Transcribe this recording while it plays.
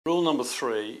Rule number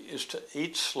 3 is to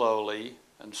eat slowly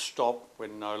and stop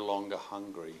when no longer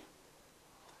hungry.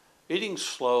 Eating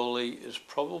slowly is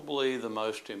probably the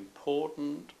most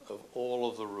important of all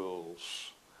of the rules.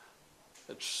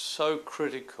 It's so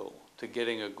critical to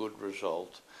getting a good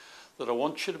result that I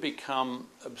want you to become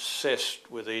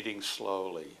obsessed with eating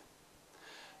slowly.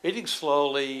 Eating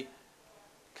slowly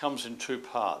comes in 2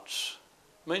 parts.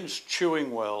 It means chewing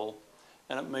well,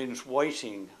 and it means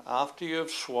waiting after you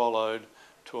have swallowed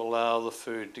to allow the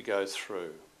food to go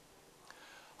through.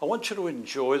 I want you to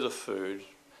enjoy the food,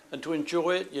 and to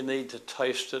enjoy it you need to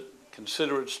taste it,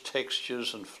 consider its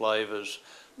textures and flavours,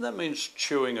 and that means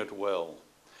chewing it well.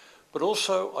 But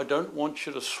also I don't want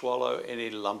you to swallow any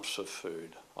lumps of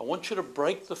food. I want you to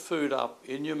break the food up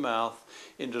in your mouth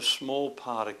into small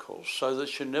particles so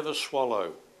that you never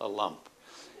swallow a lump.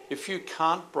 If you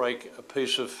can't break a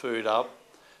piece of food up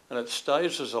and it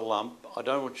stays as a lump, I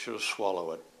don't want you to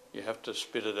swallow it. You have to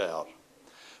spit it out.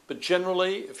 But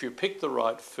generally, if you pick the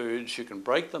right foods, you can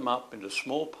break them up into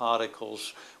small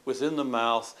particles within the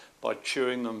mouth by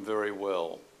chewing them very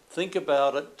well. Think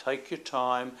about it, take your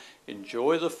time,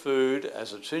 enjoy the food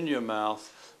as it's in your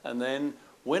mouth, and then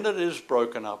when it is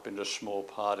broken up into small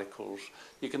particles,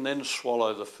 you can then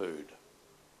swallow the food.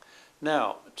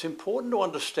 Now, it's important to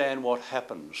understand what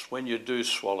happens when you do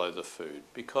swallow the food,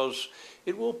 because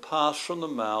it will pass from the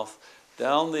mouth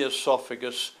down the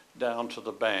esophagus down to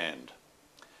the band.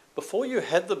 Before you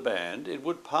had the band, it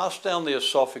would pass down the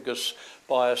esophagus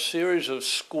by a series of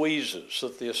squeezes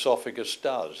that the esophagus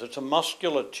does. It's a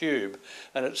muscular tube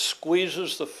and it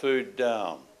squeezes the food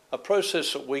down, a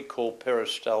process that we call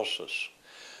peristalsis.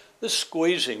 This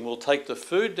squeezing will take the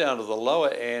food down to the lower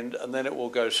end and then it will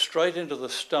go straight into the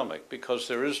stomach because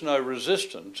there is no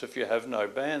resistance if you have no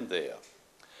band there.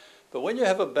 But when you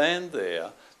have a band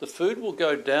there, the food will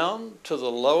go down to the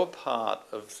lower part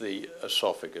of the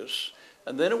esophagus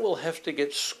and then it will have to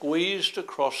get squeezed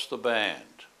across the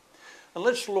band. And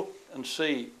let's look and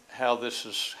see how this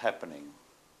is happening.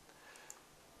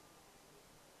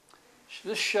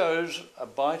 This shows a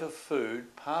bite of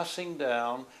food passing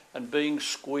down and being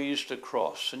squeezed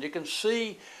across. And you can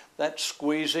see that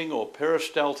squeezing or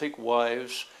peristaltic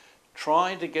waves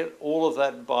trying to get all of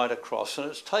that bite across. And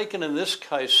it's taken, in this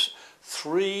case,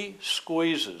 3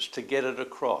 squeezes to get it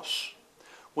across.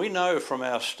 We know from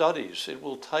our studies it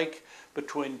will take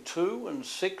between 2 and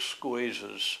 6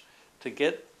 squeezes to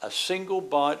get a single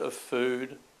bite of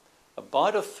food, a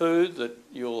bite of food that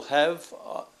you'll have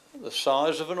the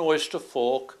size of an oyster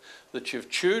fork, that you've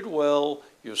chewed well,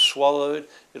 you've swallowed.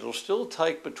 It'll still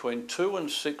take between 2 and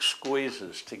 6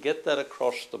 squeezes to get that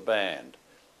across the band.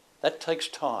 That takes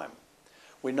time.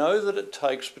 We know that it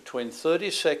takes between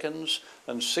 30 seconds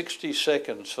and 60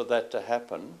 seconds for that to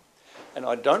happen. And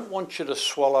I don't want you to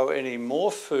swallow any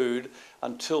more food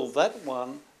until that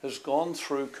one has gone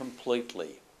through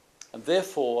completely. And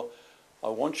therefore, I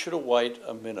want you to wait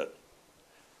a minute.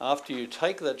 After you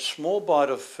take that small bite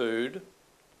of food,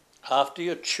 after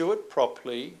you chew it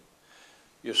properly,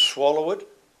 you swallow it,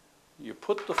 you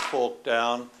put the fork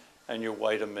down, and you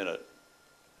wait a minute.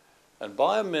 And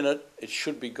by a minute, it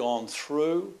should be gone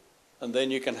through, and then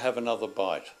you can have another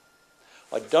bite.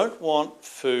 I don't want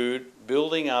food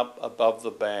building up above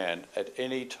the band at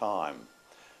any time,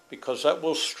 because that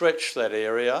will stretch that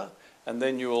area and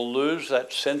then you will lose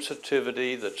that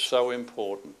sensitivity that's so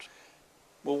important.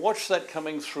 We'll watch that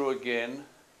coming through again.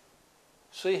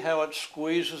 See how it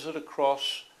squeezes it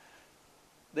across,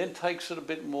 then takes it a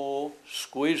bit more,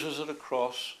 squeezes it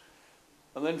across,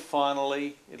 and then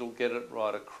finally it'll get it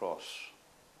right across.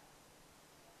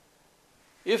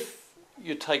 If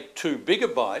you take too big a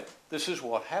bite, this is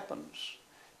what happens.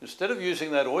 Instead of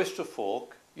using that oyster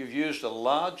fork, you've used a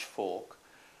large fork,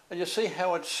 and you see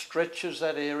how it stretches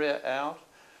that area out?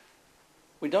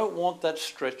 We don't want that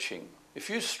stretching. If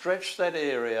you stretch that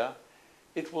area,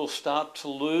 it will start to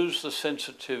lose the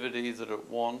sensitivity that it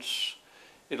wants.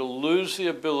 It'll lose the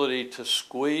ability to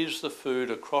squeeze the food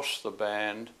across the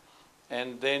band,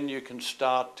 and then you can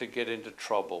start to get into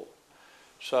trouble.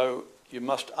 So you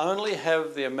must only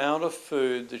have the amount of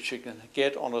food that you can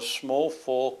get on a small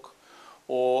fork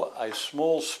or a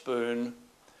small spoon.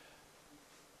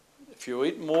 If you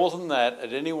eat more than that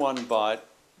at any one bite,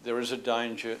 there is a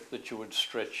danger that you would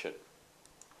stretch it.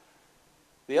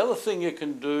 The other thing you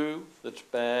can do that's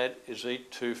bad is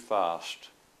eat too fast.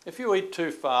 If you eat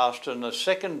too fast and the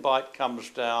second bite comes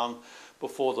down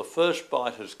before the first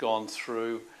bite has gone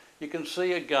through, you can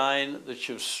see again that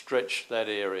you've stretched that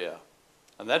area.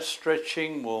 And that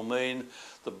stretching will mean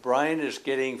the brain is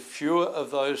getting fewer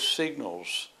of those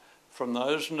signals from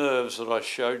those nerves that I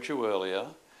showed you earlier,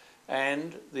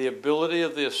 and the ability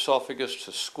of the esophagus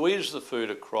to squeeze the food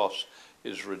across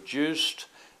is reduced,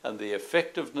 and the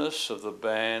effectiveness of the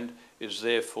band is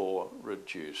therefore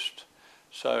reduced.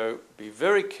 So be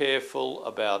very careful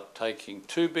about taking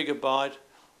too big a bite.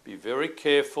 Be very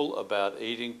careful about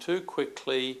eating too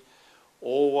quickly.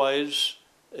 Always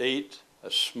eat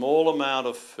a small amount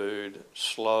of food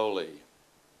slowly.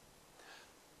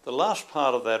 The last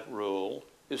part of that rule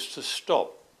is to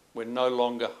stop when no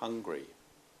longer hungry.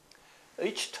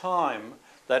 Each time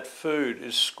that food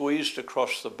is squeezed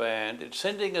across the band, it's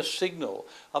sending a signal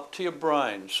up to your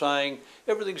brain saying,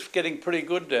 everything's getting pretty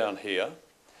good down here.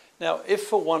 Now, if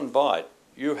for one bite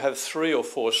you have 3 or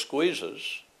 4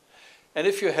 squeezes, and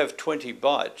if you have 20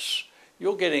 bites,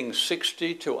 you're getting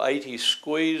 60 to 80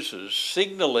 squeezes,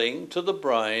 signalling to the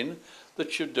brain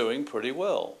that you're doing pretty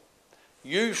well.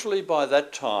 Usually by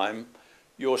that time,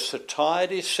 your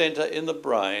satiety centre in the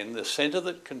brain, the centre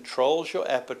that controls your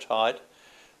appetite,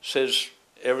 says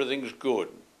everything's good,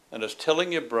 and is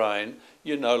telling your brain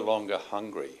you're no longer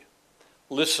hungry.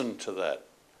 Listen to that,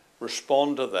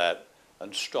 respond to that,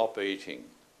 and stop eating.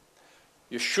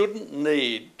 You shouldn't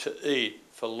need to eat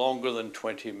for longer than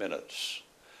 20 minutes.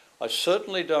 I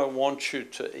certainly don't want you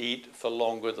to eat for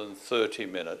longer than 30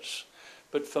 minutes,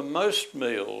 but for most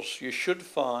meals you should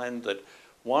find that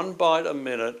 1 bite a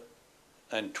minute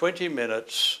and 20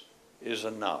 minutes is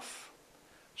enough.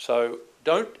 So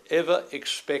don't ever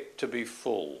expect to be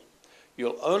full.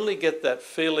 You'll only get that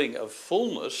feeling of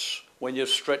fullness when you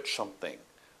stretch something,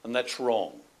 and that's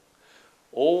wrong.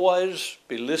 Always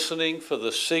be listening for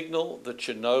the signal that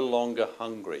you're no longer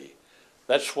hungry.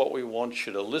 That's what we want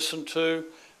you to listen to,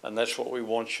 and that's what we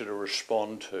want you to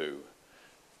respond to.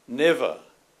 Never,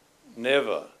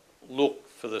 never look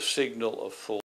for the signal of fullness.